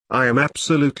I am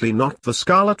absolutely not the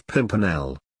Scarlet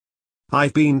Pimpernel.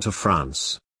 I've been to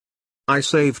France. I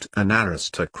saved an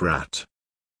aristocrat.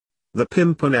 The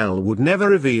Pimpernel would never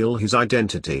reveal his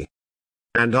identity.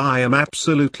 And I am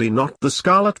absolutely not the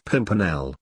Scarlet Pimpernel.